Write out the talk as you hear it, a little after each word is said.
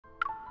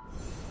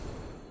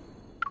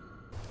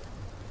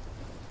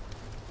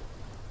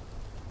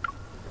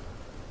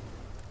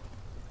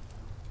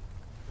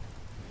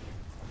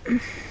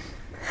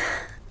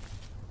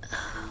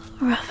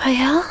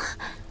Rafayel?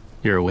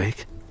 You're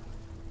awake?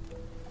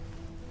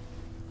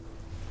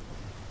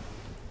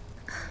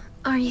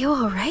 Are you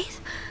alright?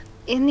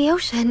 In the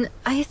ocean,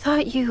 I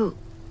thought you...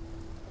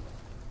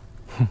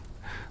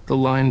 The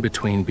line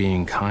between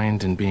being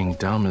kind and being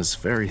dumb is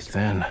very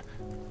thin.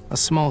 A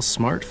small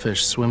smart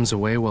fish swims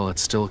away while it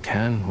still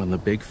can when the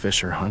big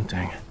fish are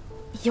hunting.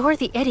 You're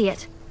the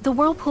idiot. The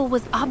whirlpool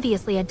was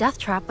obviously a death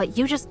trap, but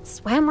you just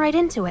swam right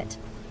into it.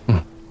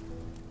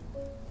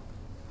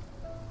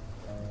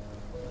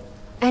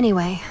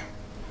 Anyway,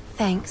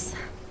 thanks.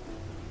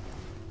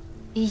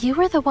 You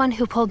were the one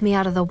who pulled me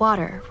out of the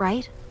water,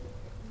 right?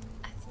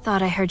 I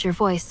thought I heard your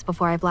voice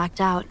before I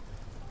blacked out.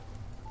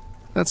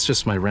 That's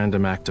just my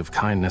random act of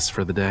kindness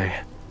for the day.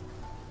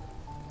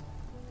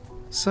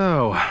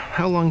 So,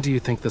 how long do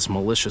you think this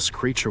malicious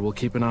creature will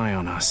keep an eye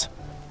on us?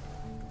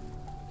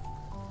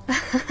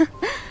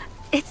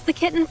 It's the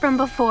kitten from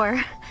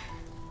before.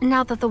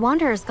 Now that the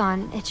Wanderer's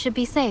gone, it should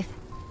be safe.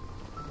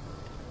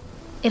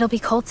 It'll be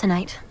cold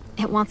tonight.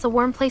 It wants a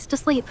warm place to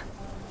sleep.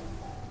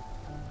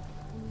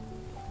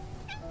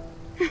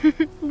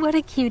 What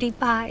a cutie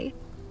pie.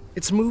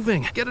 It's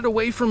moving! Get it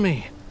away from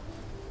me!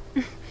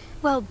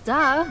 Well,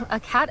 duh. A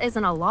cat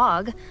isn't a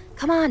log.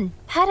 Come on,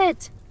 pet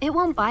it. It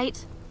won't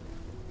bite.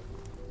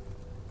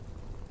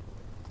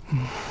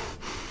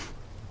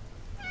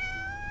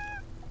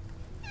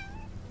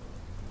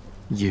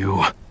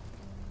 You.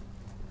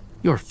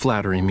 Your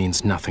flattery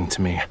means nothing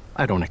to me.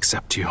 I don't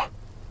accept you.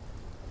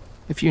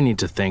 If you need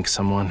to thank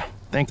someone,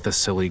 thank the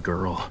silly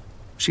girl.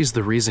 She's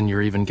the reason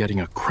you're even getting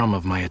a crumb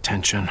of my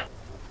attention.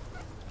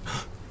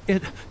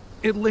 It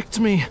licked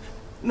me.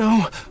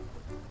 No.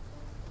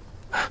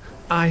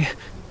 A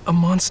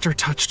monster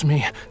touched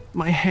me.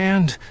 My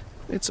hand.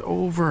 It's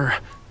over.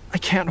 I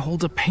can't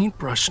hold a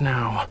paintbrush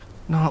now.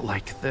 Not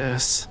like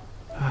this.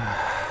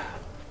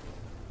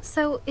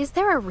 So, is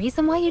there a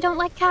reason why you don't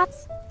like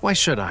cats? Why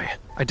should I?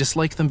 I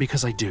dislike them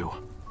because I do.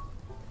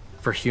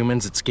 For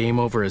humans, it's game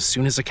over as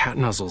soon as a cat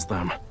nuzzles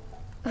them.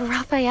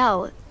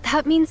 Rafayel,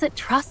 that means it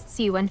trusts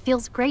you and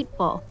feels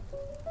grateful.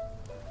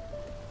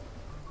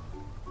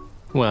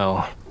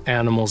 Well,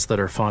 animals that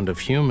are fond of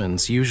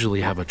humans usually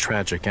have a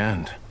tragic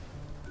end.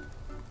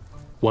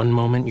 One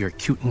moment you're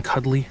cute and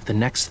cuddly, the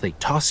next they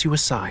toss you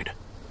aside.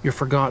 You're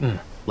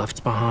forgotten,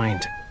 left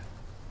behind.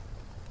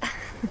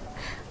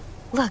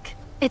 Look,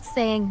 it's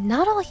saying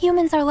not all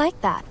humans are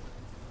like that.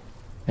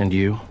 And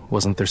you?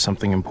 Wasn't there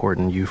something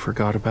important you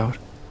forgot about?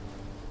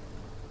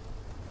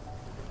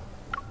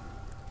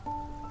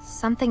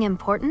 Something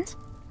important?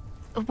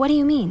 What do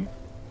you mean?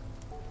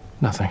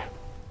 Nothing.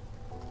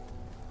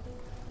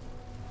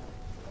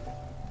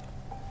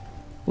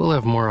 We'll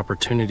have more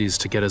opportunities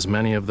to get as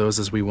many of those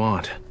as we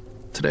want.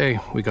 Today,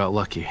 we got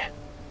lucky.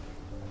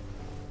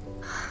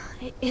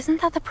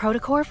 Isn't that the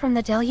protocore from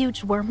the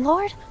Deluged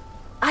Wormlord?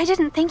 I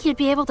didn't think you'd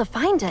be able to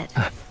find it.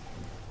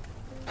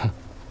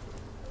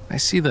 I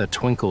see that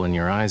twinkle in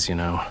your eyes, you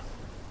know.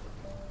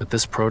 But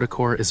this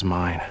protocore is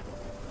mine.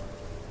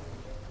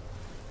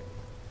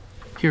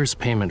 Here's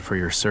payment for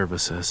your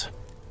services.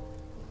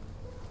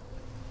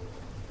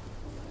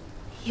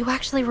 You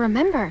actually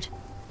remembered.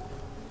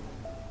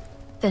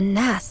 The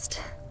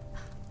nest.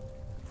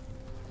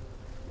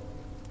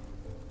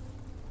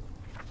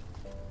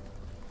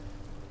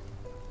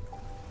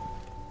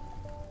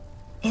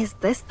 Is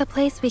this the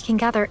place we can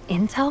gather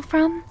intel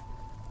from?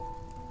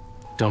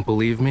 Don't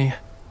believe me?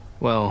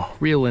 Well,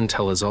 real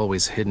intel is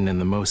always hidden in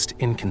the most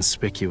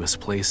inconspicuous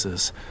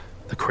places.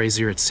 The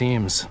crazier it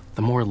seems,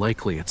 the more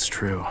likely it's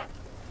true.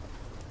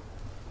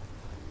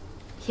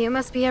 You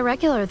must be a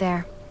regular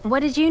there.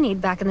 What did you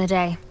need back in the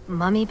day?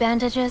 Mummy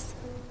bandages?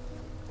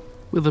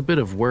 With a bit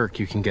of work,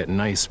 you can get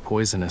nice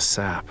poisonous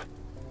sap.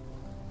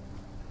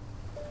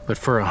 But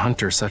for a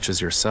hunter such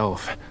as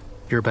yourself,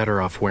 you're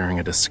better off wearing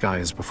a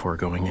disguise before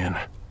going in.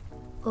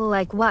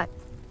 Like what?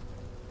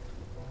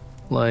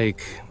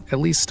 Like, at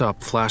least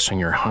stop flashing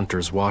your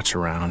hunter's watch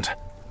around.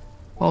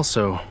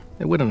 Also,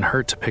 it wouldn't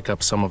hurt to pick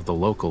up some of the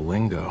local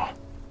lingo.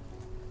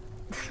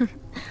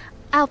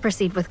 I'll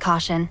proceed with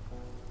caution.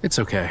 It's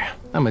okay.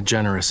 I'm a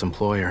generous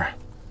employer.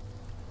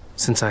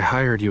 Since I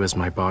hired you as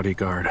my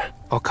bodyguard,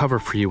 I'll cover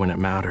for you when it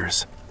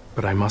matters.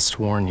 But I must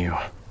warn you.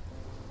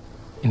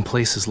 In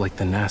places like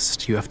the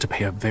Nest, you have to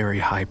pay a very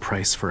high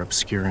price for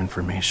obscure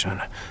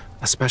information,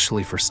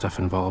 especially for stuff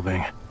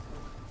involving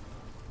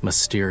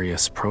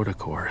mysterious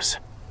protocores.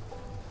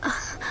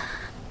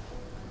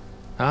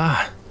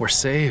 We're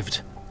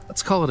saved.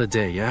 Let's call it a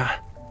day, yeah?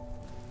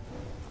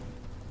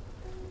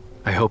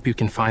 I hope you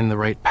can find the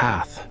right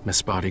path,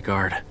 Miss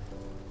Bodyguard.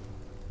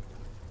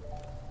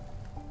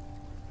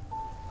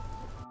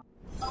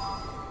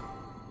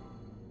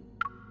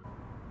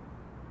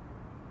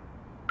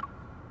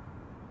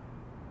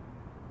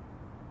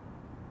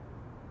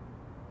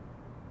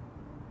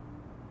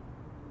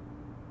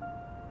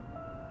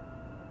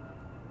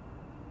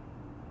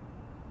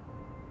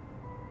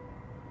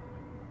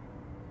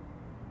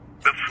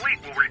 The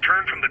fleet will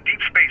return from the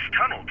Deepspace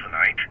Tunnel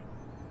tonight.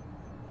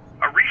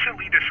 A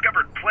recently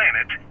discovered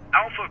planet,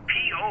 Alpha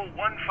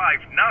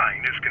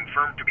PO159, is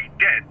confirmed to be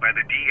dead by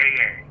the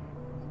DAA.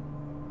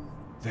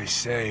 They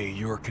say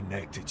you're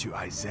connected to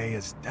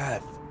Isaiah's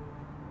death.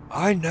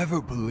 I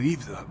never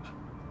believed them.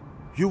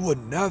 You would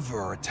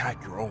never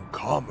attack your own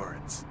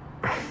comrades.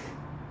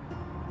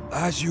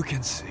 As you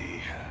can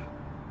see,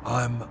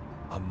 I'm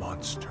a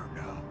monster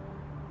now.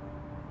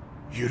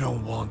 You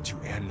don't want to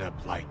end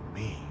up like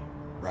me,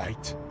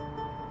 right?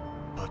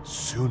 But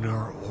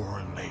sooner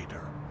or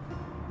later,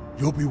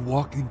 you'll be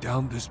walking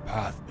down this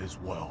path as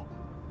well.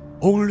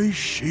 Only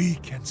she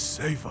can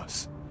save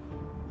us.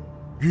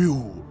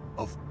 You,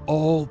 of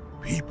all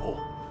people,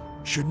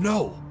 should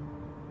know.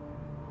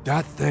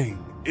 That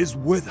thing is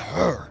with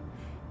her.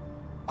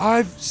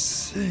 I've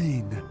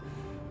seen...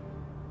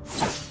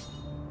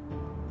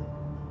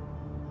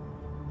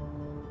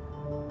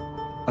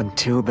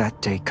 Until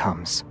that day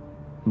comes,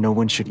 no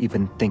one should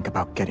even think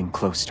about getting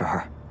close to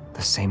her.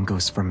 The same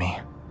goes for me.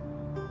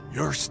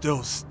 You're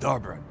still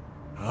stubborn,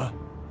 huh?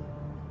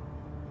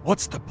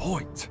 What's the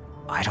point?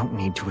 I don't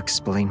need to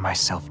explain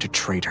myself to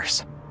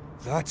traitors.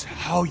 That's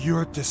how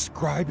you're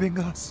describing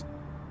us?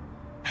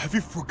 Have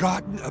you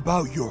forgotten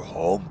about your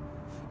home?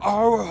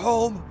 Our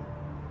home?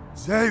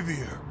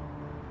 Xavier,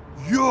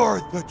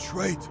 you're the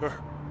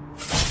traitor.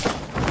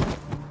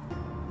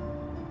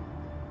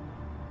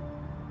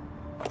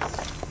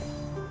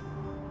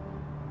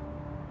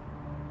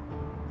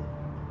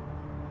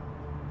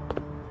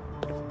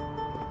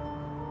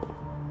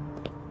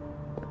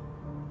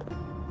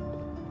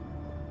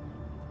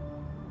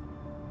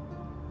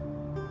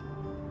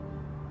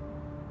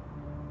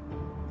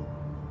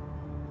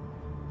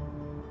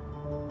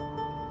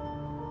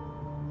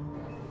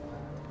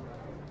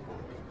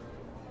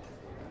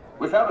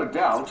 Without a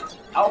doubt,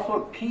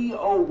 Alpha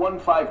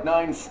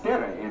PO159's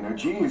stereo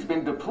energy has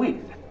been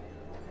depleted.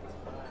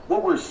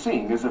 What we're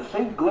seeing is a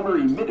faint glimmer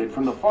emitted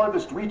from the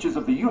farthest reaches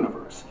of the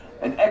universe,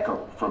 an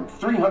echo from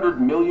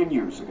 300 million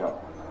years ago.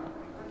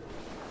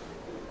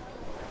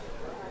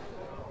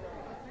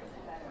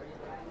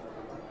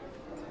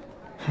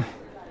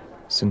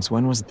 Since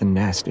when was the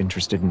Nest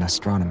interested in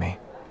astronomy?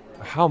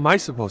 How am I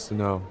supposed to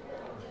know?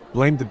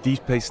 Blame the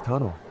Deepspace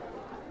Tunnel.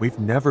 We've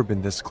never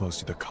been this close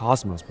to the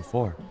cosmos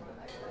before.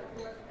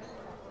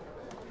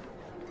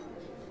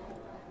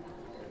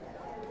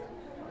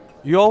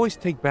 You always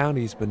take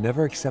bounties but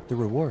never accept the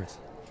rewards.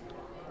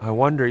 I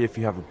wonder if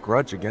you have a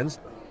grudge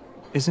against them.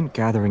 Isn't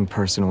gathering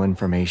personal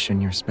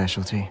information your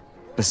specialty?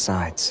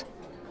 Besides,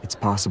 it's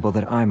possible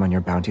that I'm on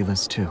your bounty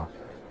list too.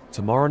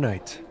 Tomorrow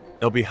night,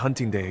 it'll be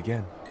hunting day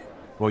again.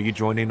 Will you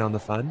join in on the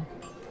fun?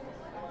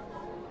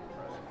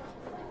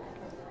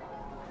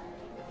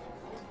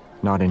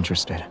 Not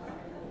interested.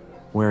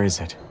 Where is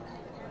it?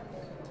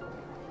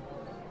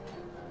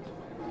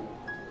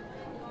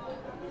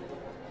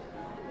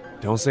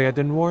 Don't say I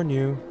didn't warn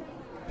you.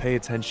 Pay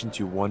attention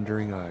to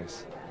wandering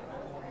eyes.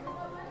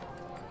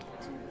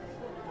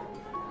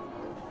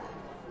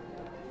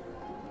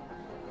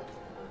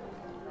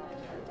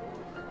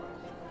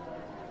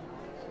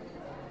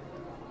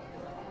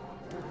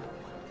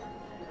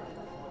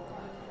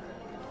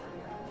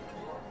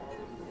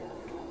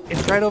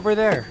 It's right over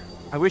there.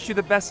 I wish you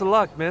the best of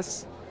luck,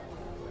 miss.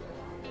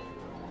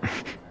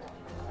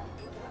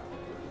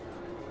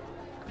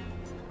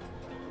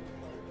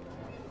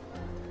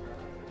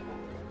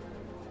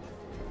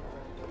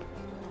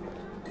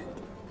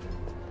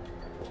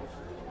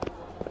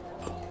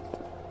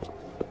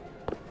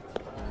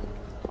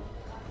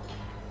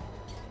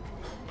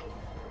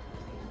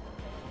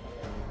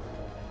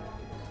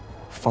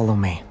 Follow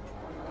me.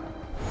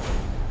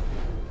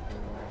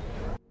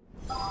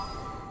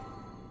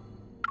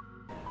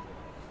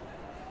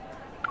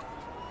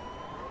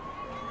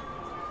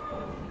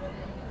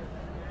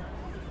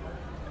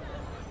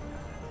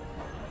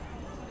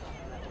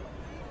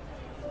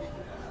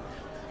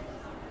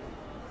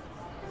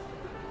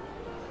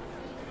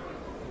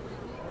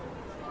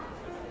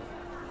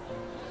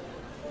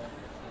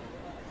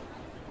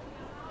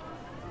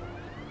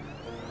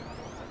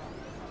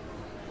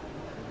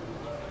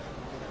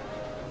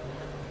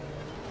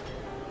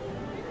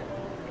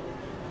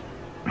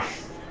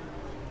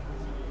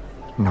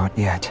 Not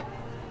yet.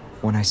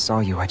 When I saw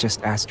you, I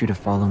just asked you to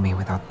follow me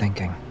without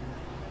thinking.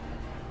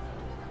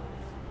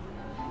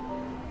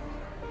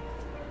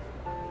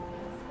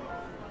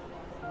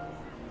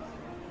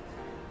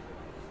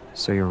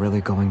 So you're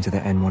really going to the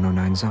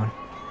N109 zone?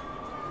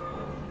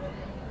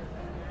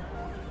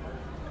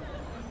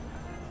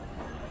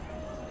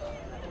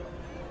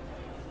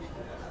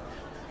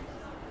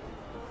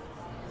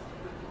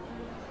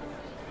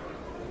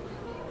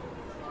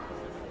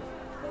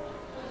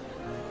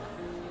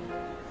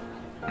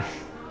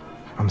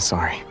 I'm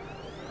sorry.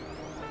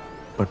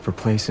 But for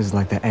places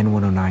like the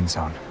N109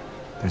 zone,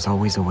 there's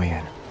always a way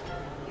in.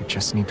 You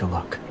just need to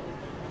look.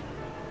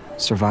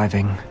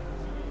 Surviving,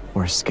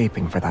 or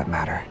escaping for that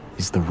matter,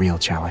 is the real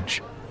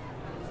challenge.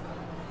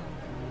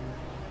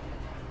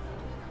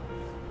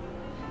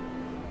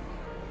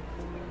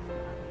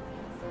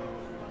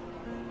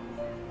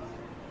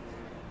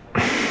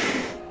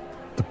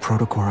 The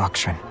protocore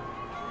auction.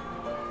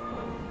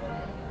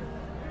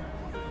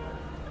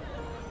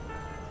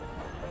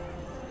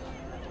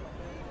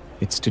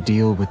 It's to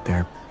deal with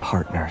their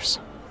partners.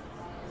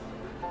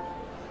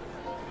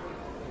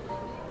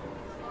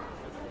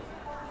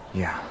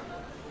 Yeah.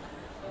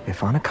 If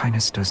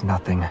Anakinus does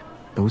nothing,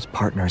 those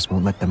partners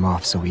won't let them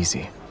off so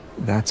easy.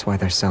 That's why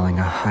they're selling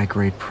a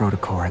high-grade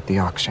protocore at the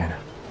auction.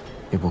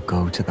 It will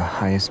go to the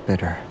highest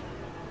bidder.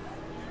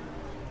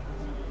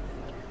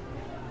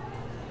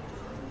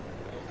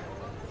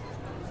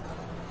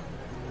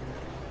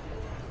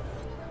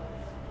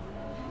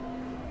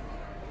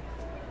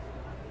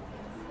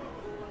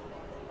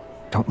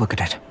 Don't look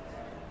at it.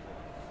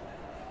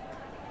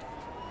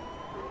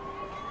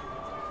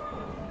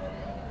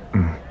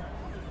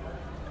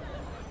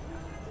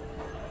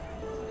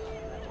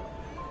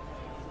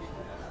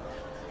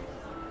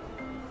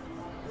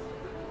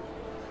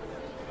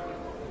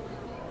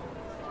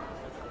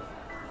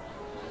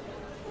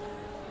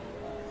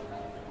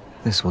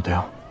 This will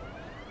do.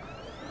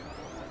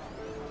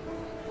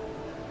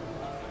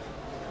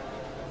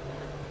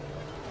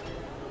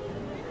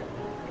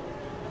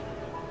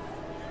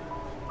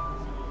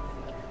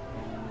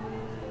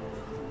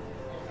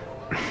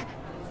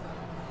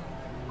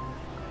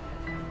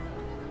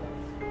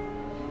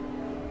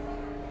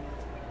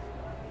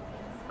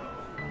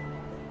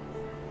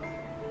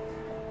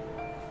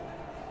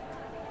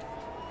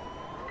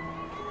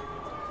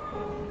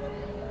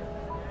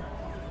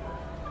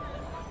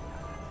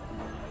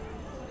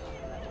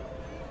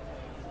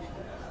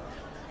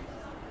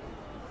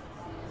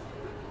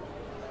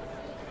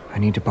 I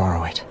need to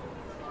borrow it.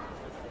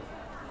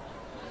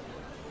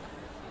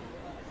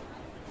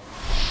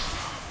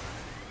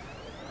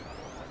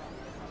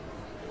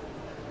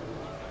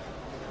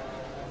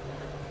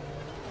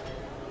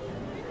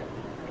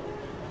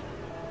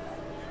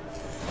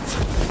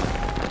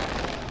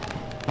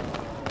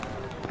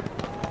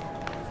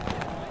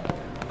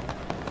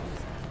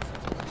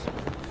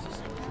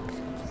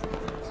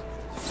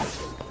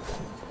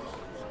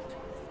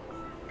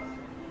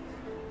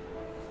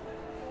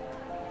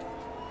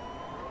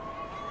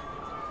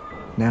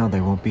 Now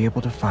they won't be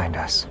able to find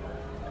us.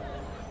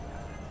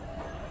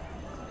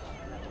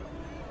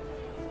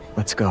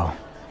 Let's go.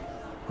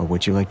 Or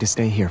would you like to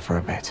stay here for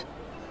a bit?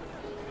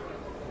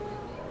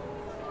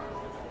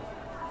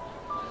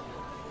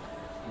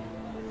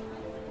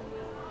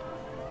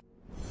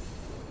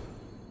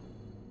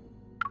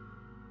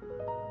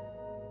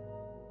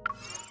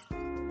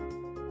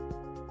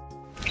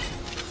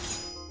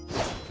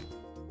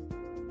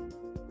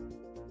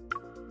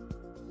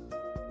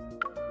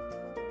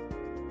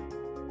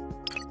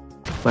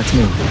 Let's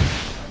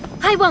move.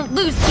 I won't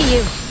lose to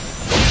you!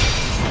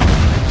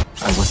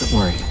 I wasn't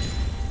worried.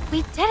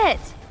 We did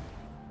it!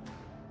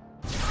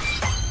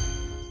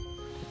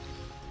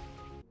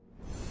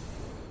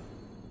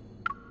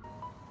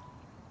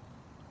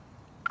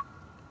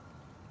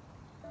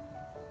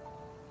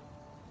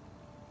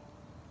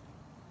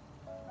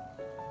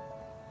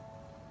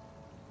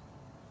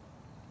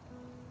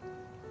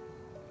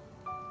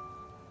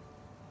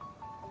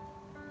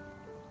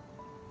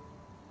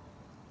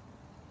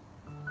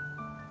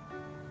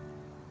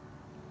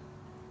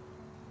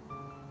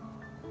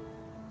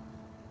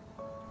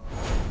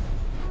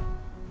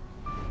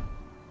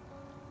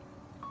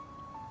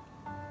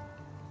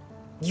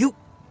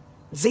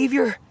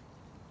 Xavier,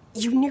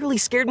 you nearly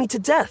scared me to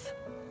death.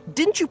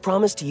 Didn't you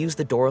promise to use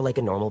the door like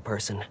a normal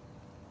person?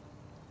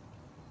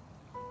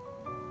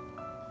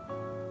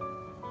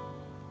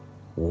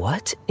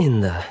 What in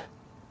the...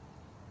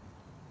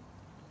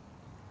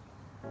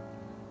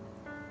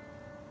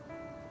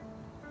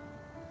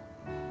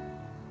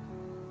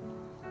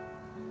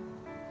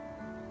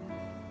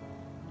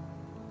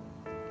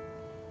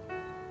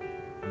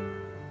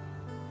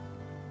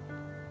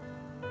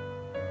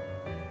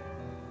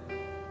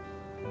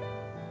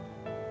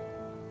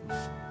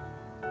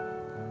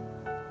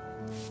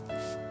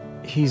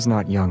 He's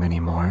not young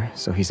anymore,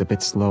 so he's a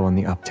bit slow on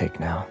the uptake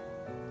now.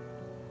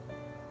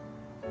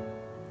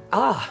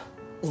 Ah,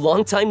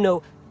 long time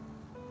no...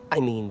 I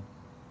mean,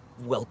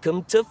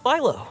 welcome to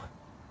Philo.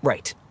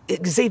 Right,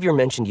 Xavier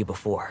mentioned you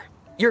before.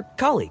 You're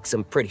colleagues,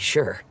 I'm pretty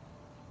sure.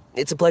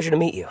 It's a pleasure to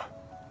meet you.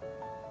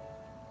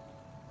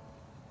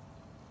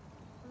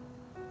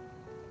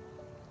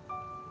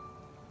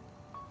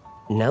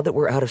 Now that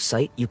we're out of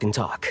sight, you can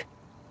talk.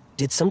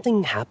 Did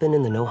something happen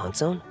in the no-hunt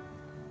zone?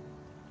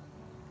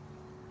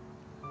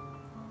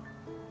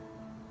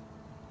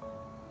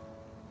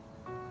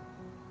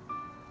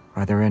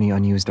 Are there any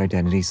unused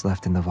identities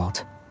left in the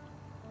vault?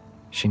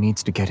 She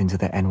needs to get into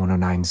the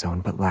N109 zone,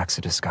 but lacks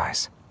a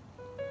disguise.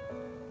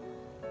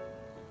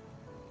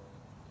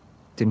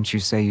 Didn't you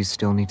say you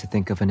still need to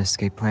think of an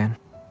escape plan?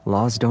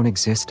 Laws don't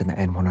exist in the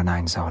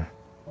N109 zone,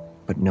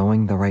 but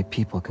knowing the right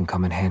people can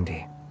come in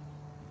handy.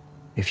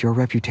 If your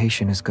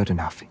reputation is good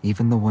enough,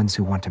 even the ones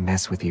who want to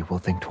mess with you will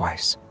think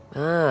twice.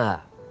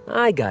 Ah,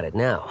 I got it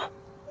now.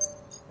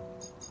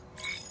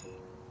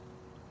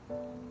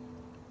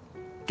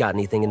 Got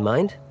anything in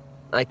mind?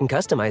 I can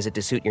customize it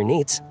to suit your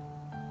needs.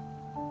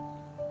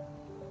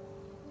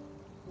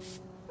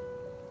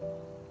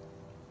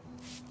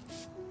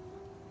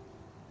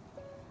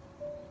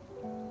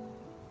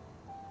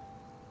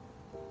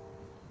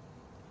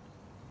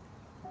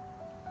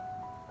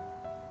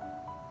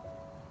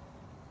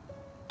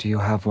 Do you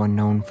have one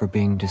known for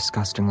being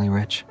disgustingly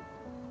rich?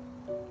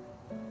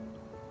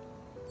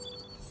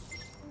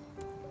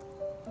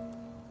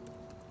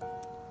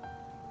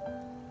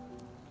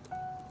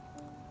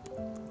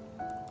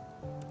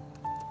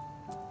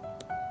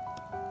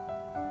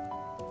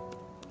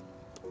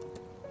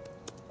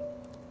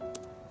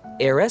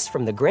 Heiress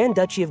from the Grand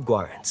Duchy of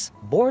Guarans.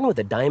 Born with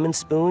a diamond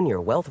spoon,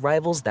 your wealth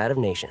rivals that of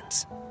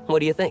nations. What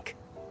do you think?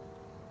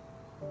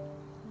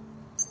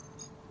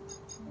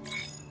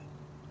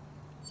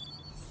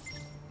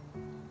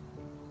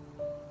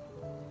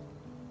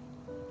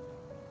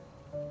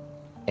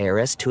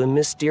 Heiress to a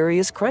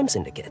mysterious crime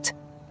syndicate.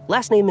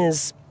 Last name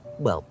is,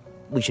 well,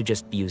 we should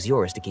just use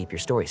yours to keep your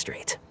story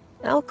straight.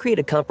 I'll create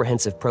a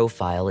comprehensive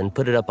profile and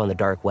put it up on the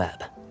dark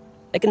web.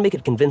 I can make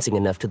it convincing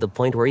enough to the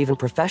point where even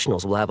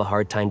professionals will have a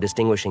hard time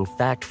distinguishing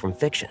fact from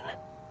fiction.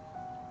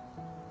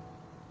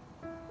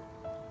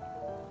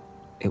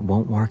 It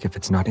won't work if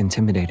it's not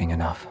intimidating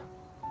enough.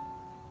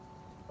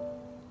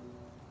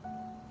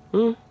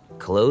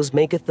 Clothes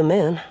maketh the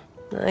man.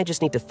 I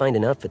just need to find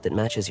an outfit that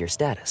matches your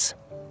status.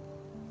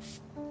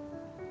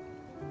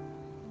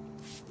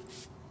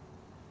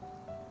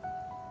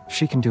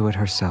 She can do it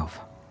herself.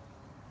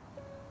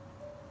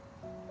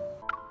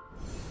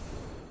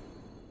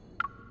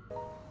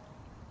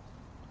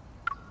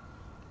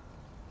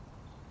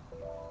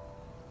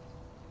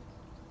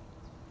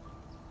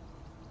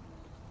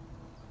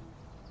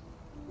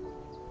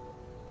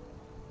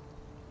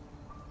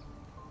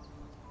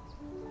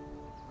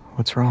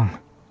 What's wrong?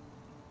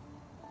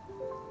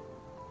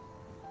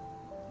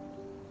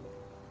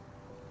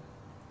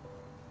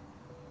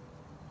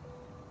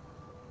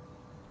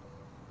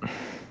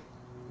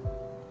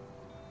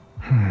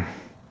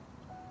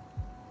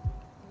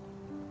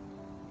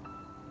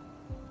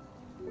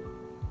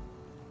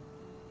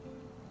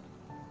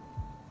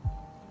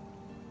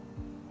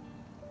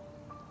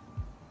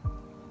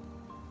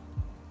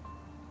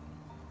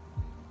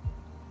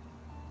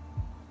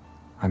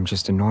 I'm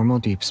just a normal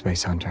deep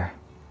space hunter.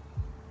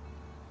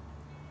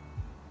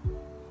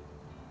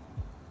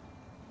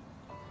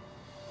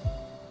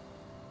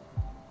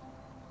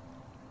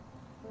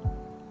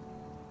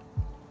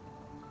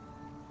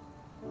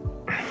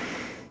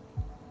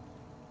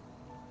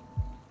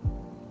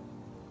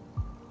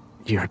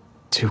 You're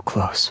too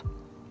close.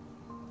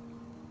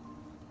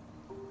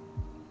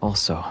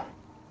 Also,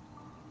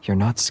 you're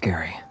not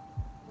scary.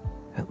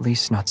 At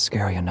least not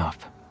scary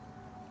enough.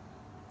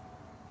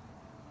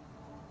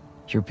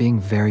 You're being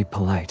very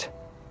polite.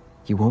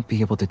 You won't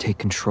be able to take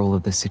control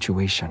of the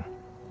situation.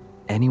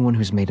 Anyone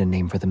who's made a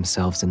name for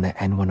themselves in the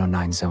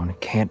N109 zone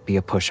can't be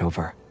a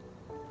pushover.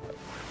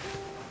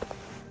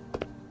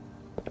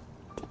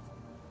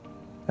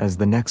 As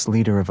the next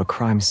leader of a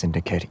crime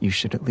syndicate, you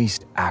should at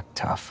least act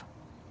tough.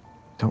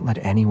 Don't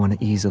let anyone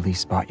easily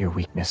spot your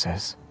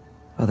weaknesses.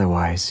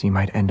 Otherwise, you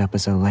might end up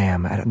as a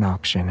lamb at an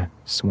auction,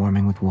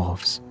 swarming with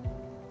wolves.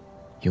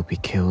 You'll be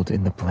killed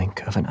in the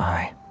blink of an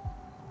eye.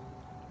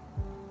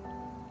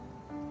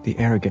 The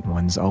arrogant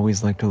ones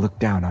always like to look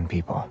down on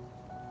people.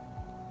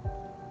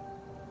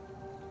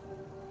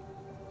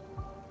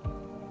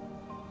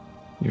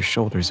 Your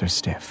shoulders are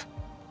stiff.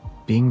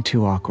 Being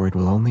too awkward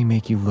will only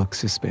make you look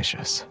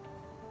suspicious.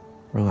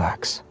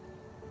 Relax,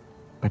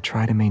 but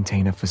try to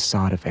maintain a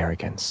facade of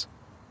arrogance.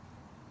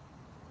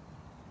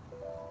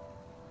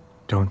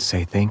 Don't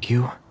say thank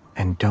you,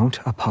 and don't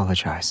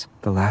apologize.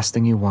 The last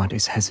thing you want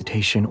is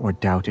hesitation or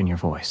doubt in your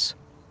voice.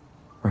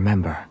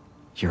 Remember,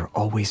 you're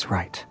always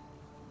right.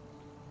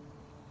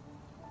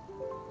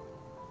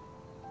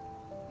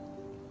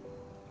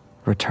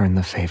 Return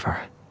the favor.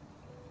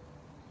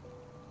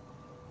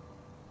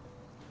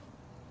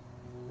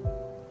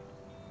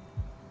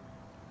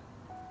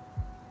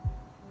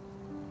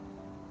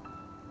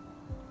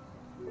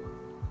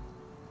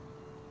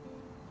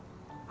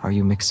 Are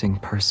you mixing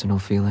personal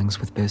feelings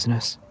with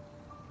business?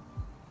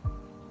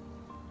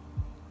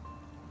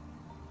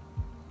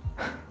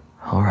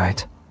 All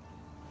right.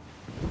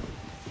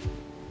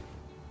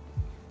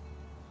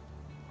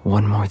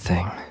 One more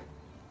thing.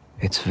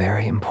 It's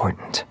very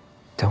important.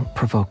 Don't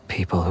provoke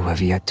people who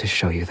have yet to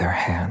show you their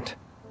hand.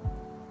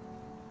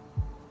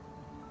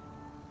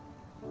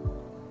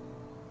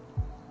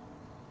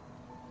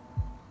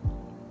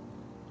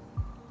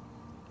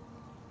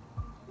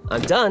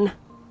 I'm done.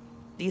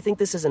 Do you think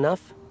this is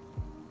enough?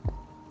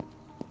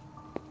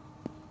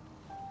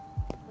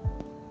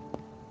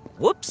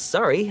 Whoops,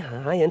 sorry.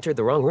 I entered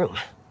the wrong room.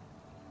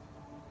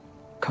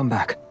 Come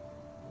back.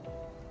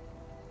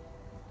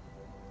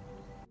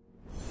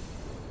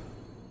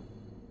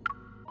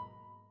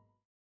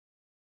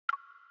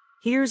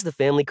 Here's the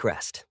family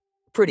crest.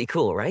 Pretty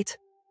cool, right?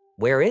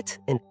 Wear it,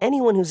 and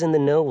anyone who's in the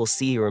know will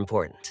see you're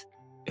important.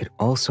 It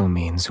also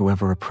means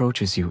whoever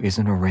approaches you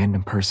isn't a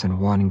random person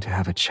wanting to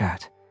have a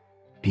chat.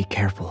 Be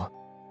careful.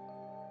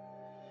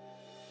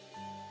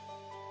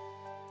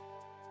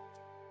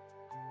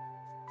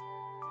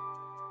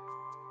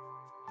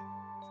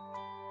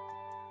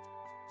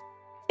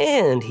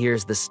 And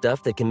here's the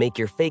stuff that can make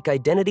your fake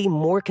identity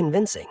more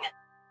convincing.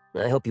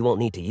 I hope you won't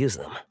need to use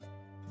them.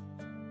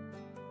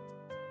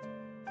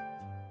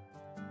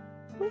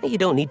 You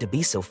don't need to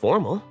be so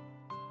formal.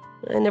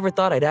 I never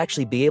thought I'd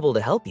actually be able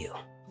to help you.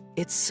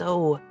 It's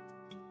so...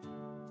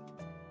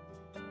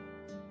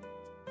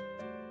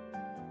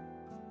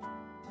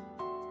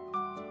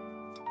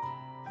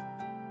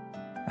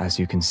 As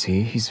you can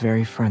see, he's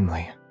very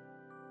friendly.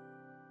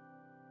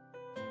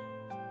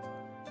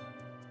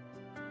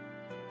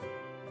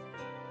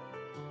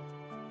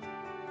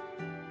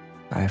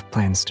 I have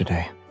plans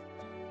today.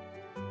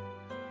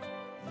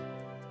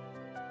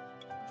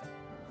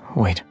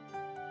 Wait.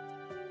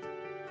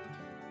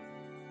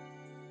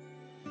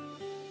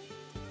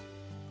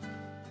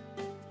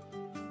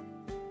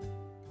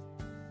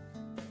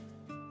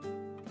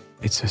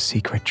 It's a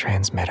secret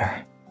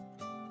transmitter.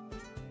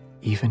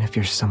 Even if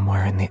you're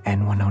somewhere in the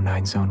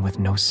N109 zone with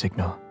no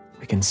signal,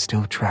 we can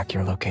still track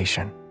your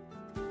location.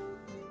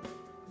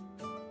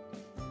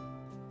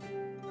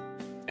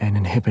 An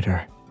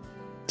inhibitor.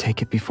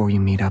 Take it before you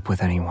meet up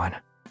with anyone.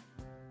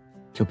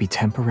 You'll be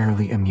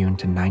temporarily immune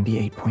to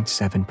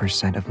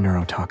 98.7% of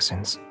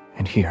neurotoxins.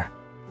 And here.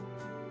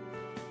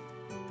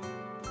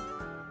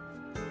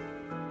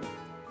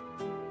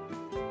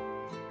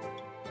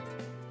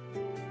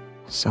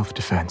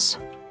 Self-defense.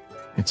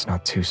 It's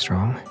not too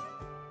strong.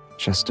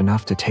 Just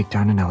enough to take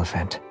down an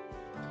elephant.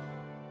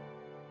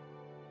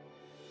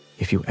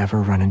 If you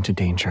ever run into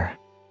danger,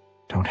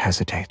 don't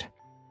hesitate.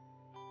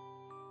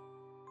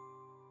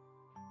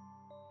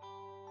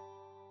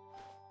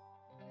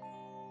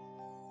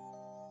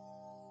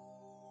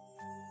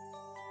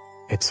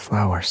 It's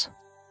flowers.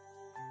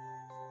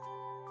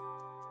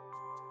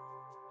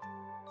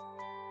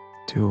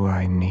 Do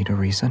I need a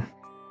reason?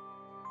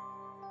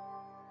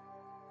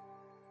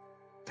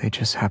 They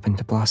just happen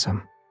to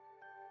blossom,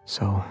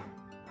 so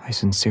I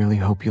sincerely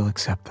hope you'll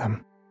accept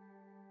them.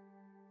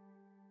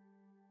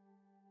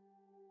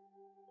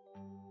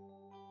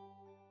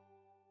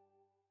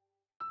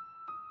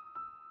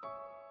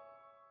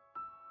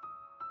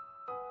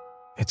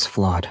 It's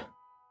flawed.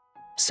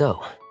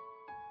 So,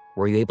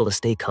 were you able to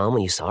stay calm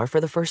when you saw her for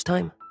the first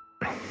time?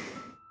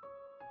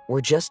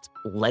 We're just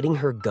letting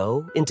her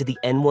go into the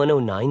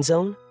N109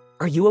 zone?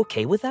 Are you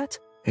okay with that?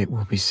 It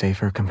will be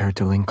safer compared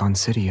to Lincoln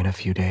City in a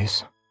few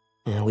days.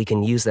 And we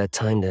can use that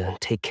time to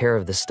take care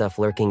of the stuff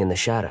lurking in the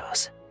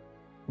shadows.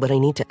 But I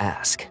need to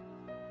ask,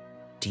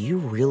 do you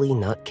really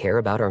not care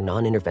about our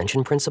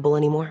non-intervention principle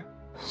anymore?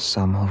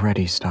 Some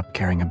already stopped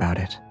caring about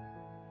it.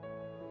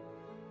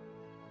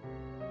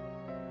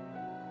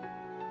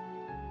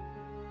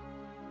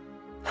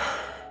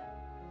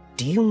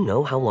 Do you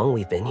know how long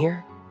we've been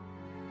here?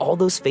 All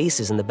those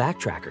faces in the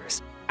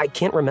backtrackers, I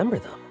can't remember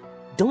them.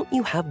 Don't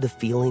you have the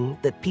feeling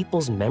that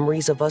people's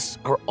memories of us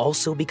are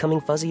also becoming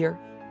fuzzier?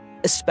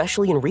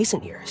 Especially in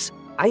recent years.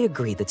 I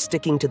agree that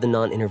sticking to the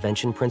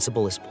non-intervention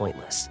principle is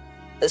pointless.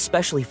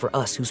 Especially for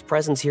us whose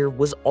presence here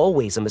was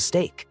always a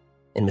mistake.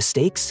 And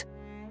mistakes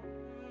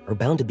are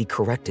bound to be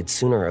corrected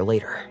sooner or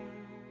later.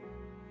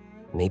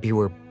 Maybe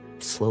we're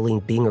slowly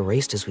being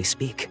erased as we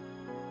speak.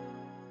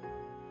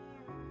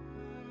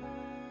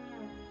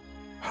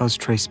 How's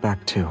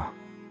Traceback 2?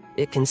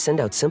 It can send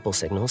out simple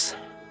signals,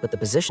 but the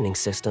positioning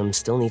system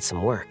still needs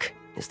some work.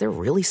 Is there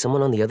really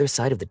someone on the other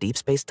side of the deep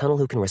space tunnel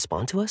who can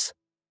respond to us?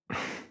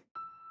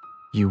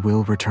 You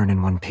will return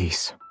in one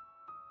piece.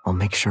 I'll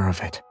make sure of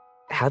it.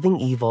 Having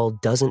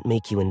Evol doesn't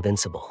make you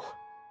invincible.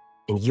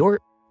 And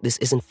this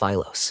isn't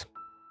Philos.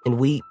 And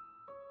we,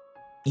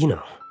 you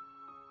know,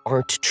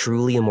 aren't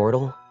truly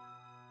immortal.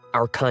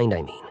 Our kind,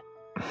 I mean.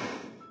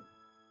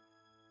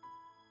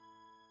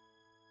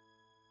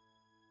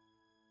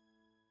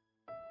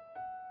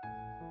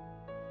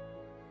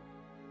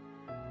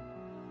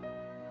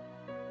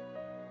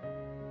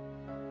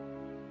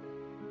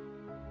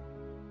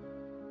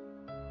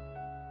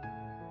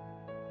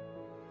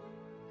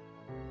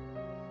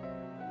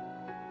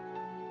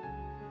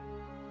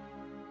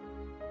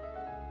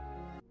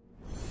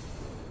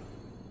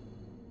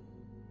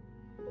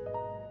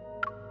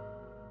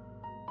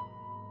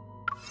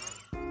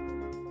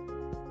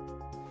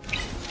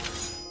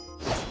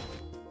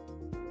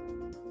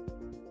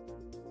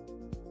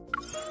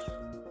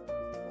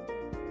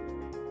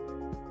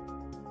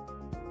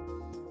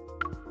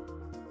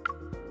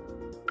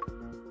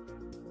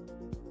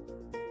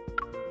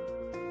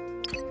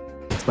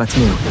 Let's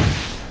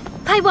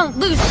move. I won't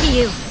lose to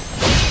you!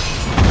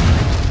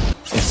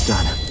 It's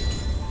done.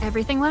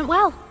 Everything went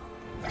well.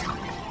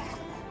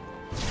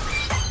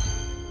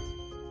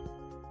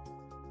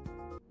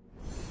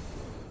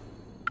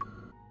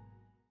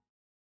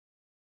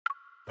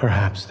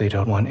 Perhaps they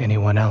don't want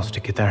anyone else to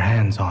get their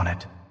hands on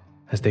it,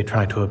 as they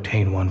try to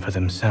obtain one for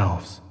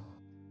themselves.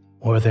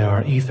 Or there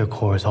are ether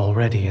cores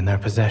already in their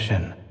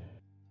possession.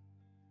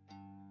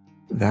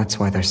 That's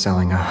why they're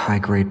selling a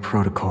high-grade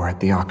protocore at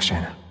the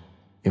auction.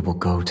 It will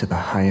go to the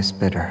highest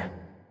bidder.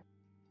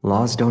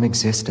 Laws don't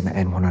exist in the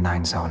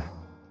N109 zone,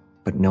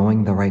 but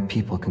knowing the right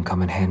people can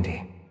come in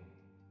handy.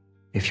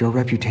 If your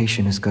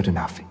reputation is good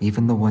enough,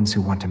 even the ones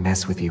who want to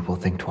mess with you will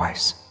think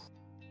twice.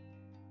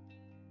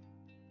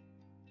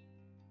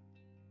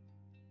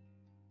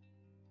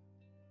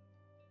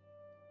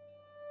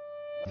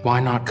 Why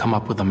not come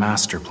up with a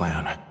master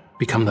plan?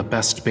 Become the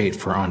best bait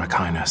for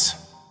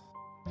Anakinus.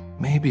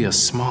 Maybe a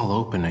small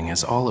opening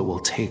is all it will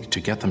take to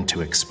get them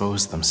to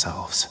expose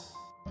themselves.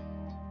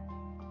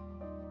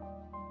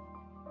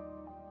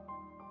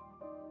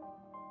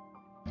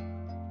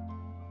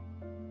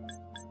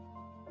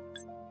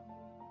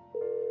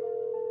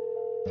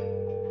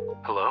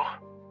 Hello?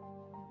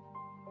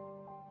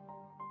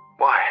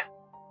 Why?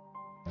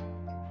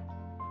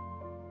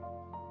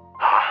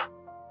 Huh?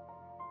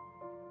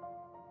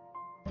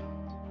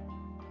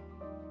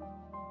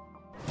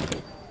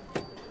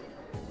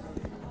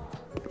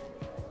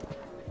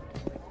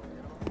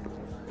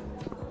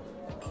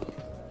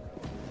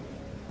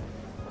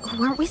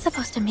 Weren't we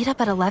supposed to meet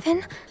up at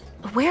 11?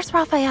 Where's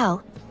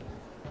Rafayel?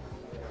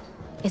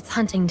 It's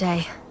hunting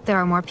day. There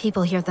are more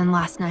people here than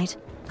last night.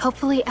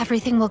 Hopefully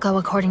everything will go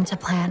according to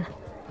plan.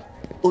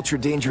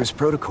 Ultra-dangerous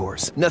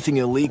protocols, nothing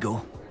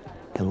illegal.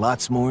 And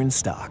lots more in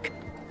stock.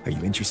 Are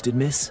you interested,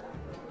 miss?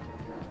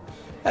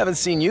 Haven't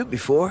seen you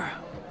before.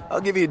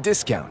 I'll give you a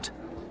discount.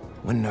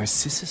 One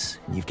Narcissus,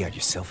 and you've got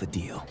yourself a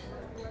deal.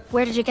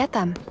 Where did you get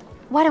them?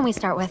 Why don't we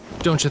start with...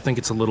 Don't you think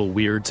it's a little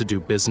weird to do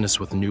business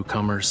with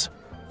newcomers?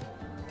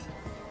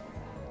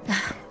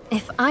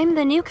 If I'm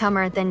the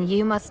newcomer, then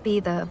you must be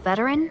the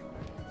veteran?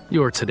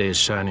 You're today's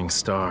shining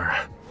star.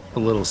 The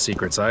little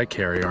secrets I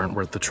carry aren't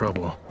worth the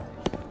trouble.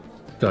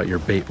 Got your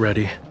bait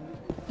ready?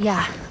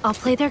 Yeah, I'll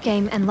play their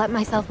game and let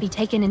myself be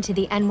taken into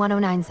the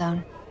N109 zone.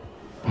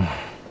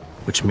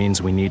 Which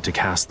means we need to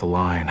cast the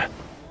line.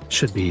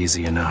 Should be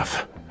easy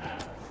enough.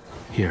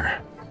 Here.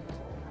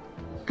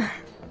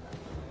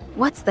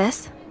 What's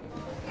this?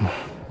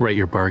 Write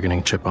your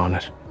bargaining chip on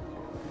it.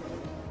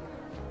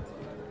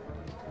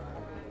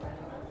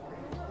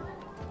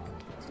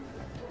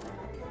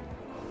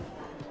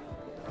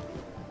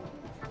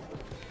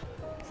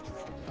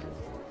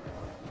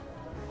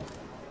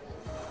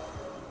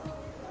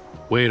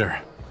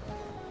 Waiter.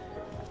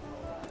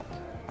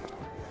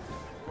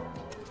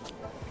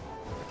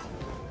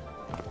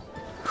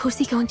 Who's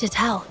he going to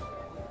tell?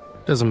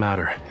 Doesn't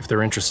matter. If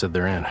they're interested,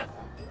 they're in.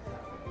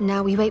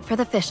 Now we wait for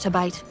the fish to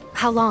bite.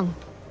 How long?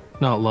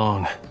 Not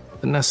long.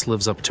 The nest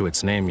lives up to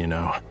its name, you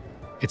know.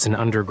 It's an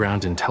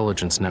underground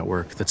intelligence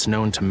network that's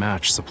known to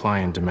match supply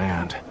and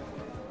demand.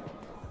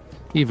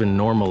 Even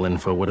normal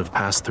info would have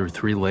passed through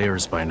 3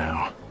 layers by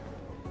now.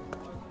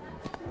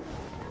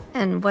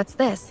 And what's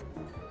this?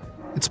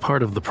 It's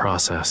part of the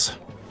process.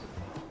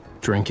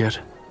 Drink it,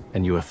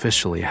 and you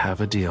officially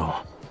have a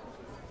deal.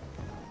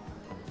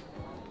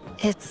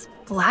 It's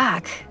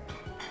black.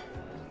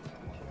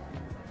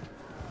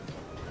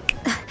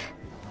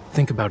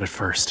 Think about it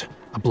first.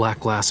 A black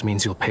glass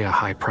means you'll pay a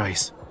high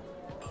price.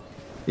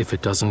 If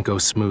it doesn't go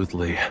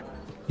smoothly,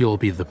 you'll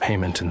be the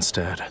payment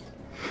instead.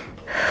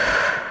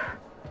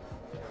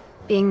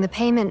 Being the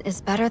payment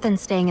is better than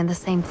staying in the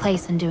same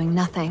place and doing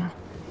nothing.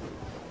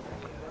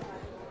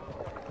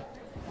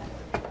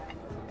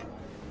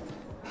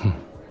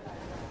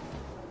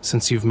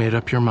 Since you've made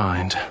up your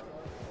mind,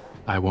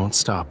 I won't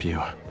stop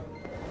you.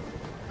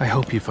 I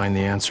hope you find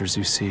the answers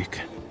you seek.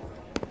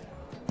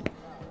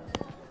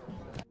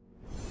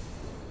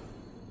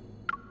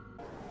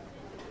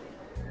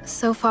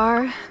 So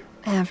far,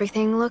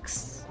 everything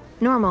looks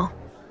normal.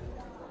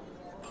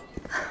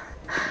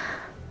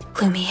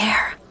 Gloomy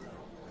hair.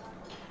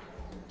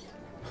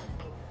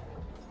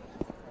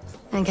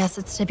 I guess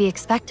it's to be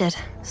expected.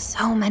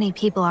 So many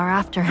people are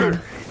after him.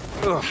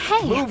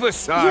 Hey! Move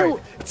aside!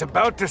 You... It's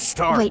about to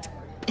start! Wait,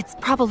 it's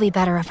probably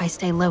better if I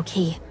stay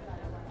low-key.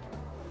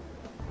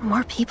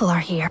 More people are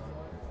here.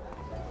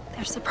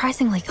 They're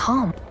surprisingly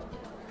calm.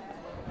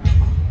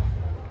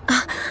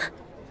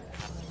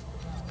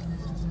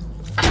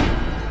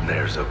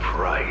 There's a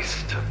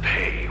price to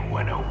pay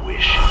when a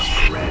wish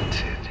is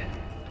granted.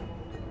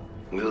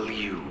 Will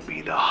you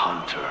be the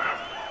hunter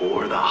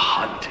or the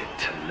hunted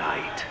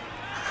tonight?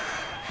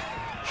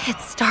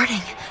 It's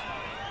starting.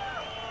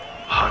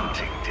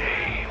 Hunting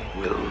day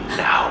will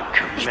now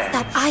commence. It's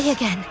that eye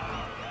again.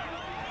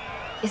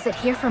 Is it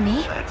here for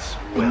me? Let's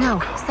No,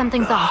 welcome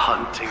something's the off.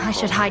 hunting I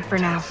should hide for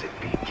now. as it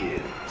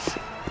begins.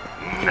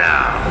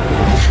 Now.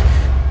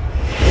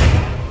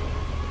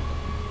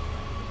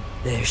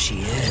 There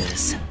she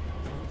is.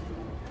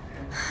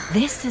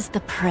 This is the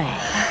prey.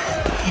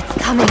 It's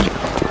coming.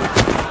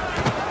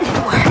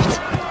 It worked.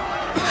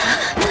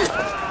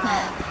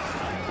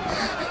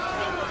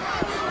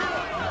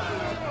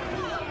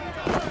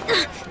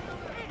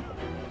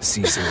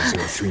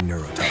 C003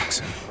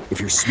 neurotoxin. If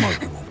you're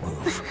smart, you won't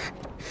move.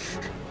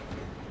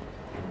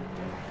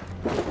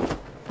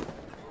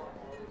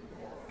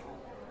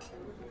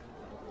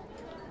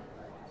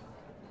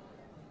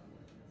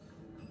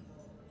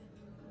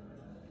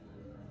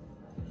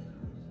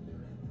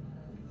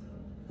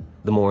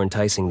 The more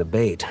enticing the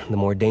bait, the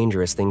more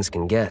dangerous things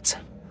can get.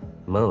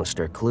 Most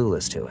are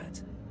clueless to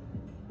it.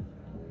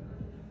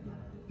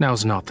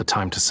 Now's not the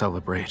time to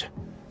celebrate.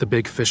 The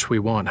big fish we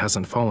want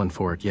hasn't fallen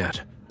for it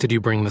yet. Did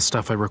you bring the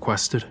stuff I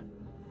requested?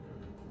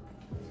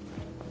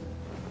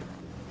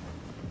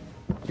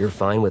 You're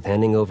fine with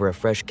handing over a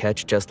fresh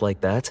catch just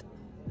like that?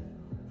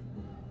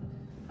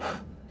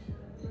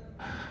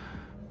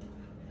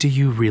 Do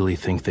you really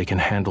think they can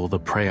handle the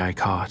prey I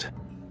caught?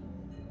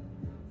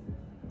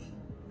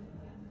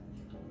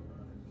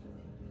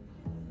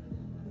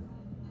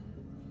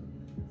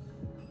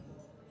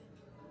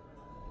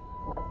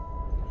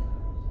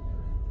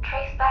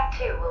 Traceback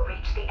 2 will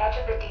reach the edge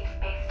of the Deep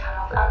Space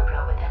Tunnel's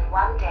umbra within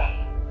 1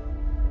 day.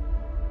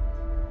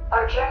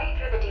 Our journey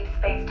through the Deep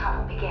Space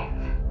Tunnel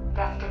begins.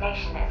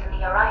 Destination is in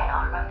the Orion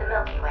arm of the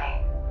Milky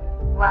Way.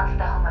 Once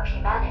the home of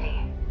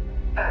humanity,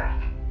 Earth.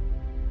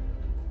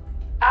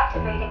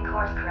 Activating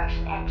course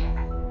correction engine.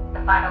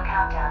 The final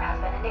countdown has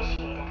been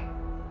initiated.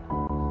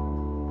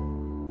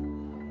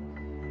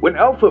 When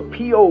Alpha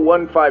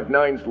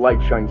P0159's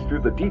light shines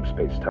through the Deep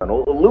Space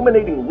Tunnel,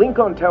 illuminating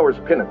Lincoln Tower's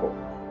pinnacle,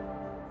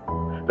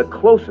 the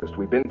closest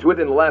we've been to it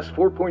in the last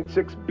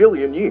 4.6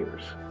 billion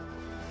years.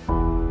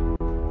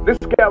 This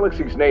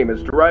galaxy's name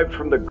is derived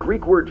from the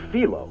Greek word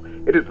Philo.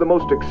 It is the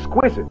most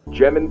exquisite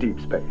gem in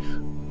deep space.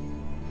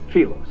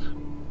 Philos.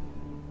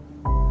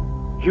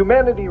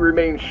 Humanity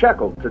remains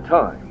shackled to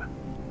time.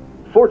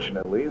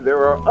 Fortunately,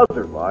 there are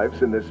other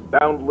lives in this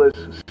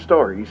boundless,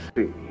 starry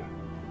sea.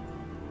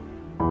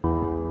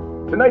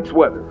 Tonight's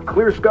weather,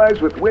 clear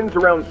skies with winds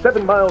around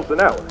 7 miles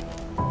an hour.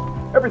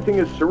 Everything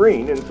is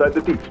serene inside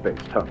the Deep Space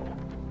Tunnel.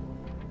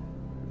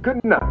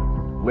 Good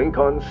night,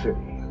 Lincoln City.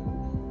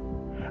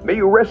 May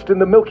you rest in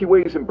the Milky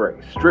Way's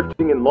embrace,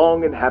 drifting in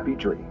long and happy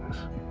dreams.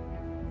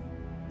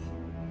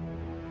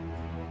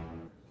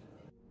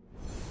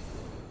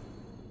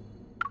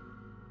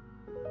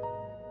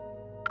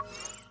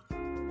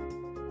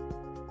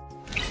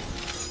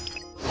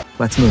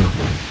 Let's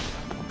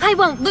move. I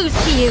won't lose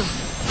to you!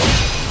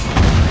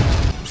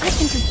 I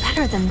can do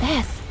better than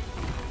this.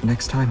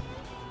 Next time.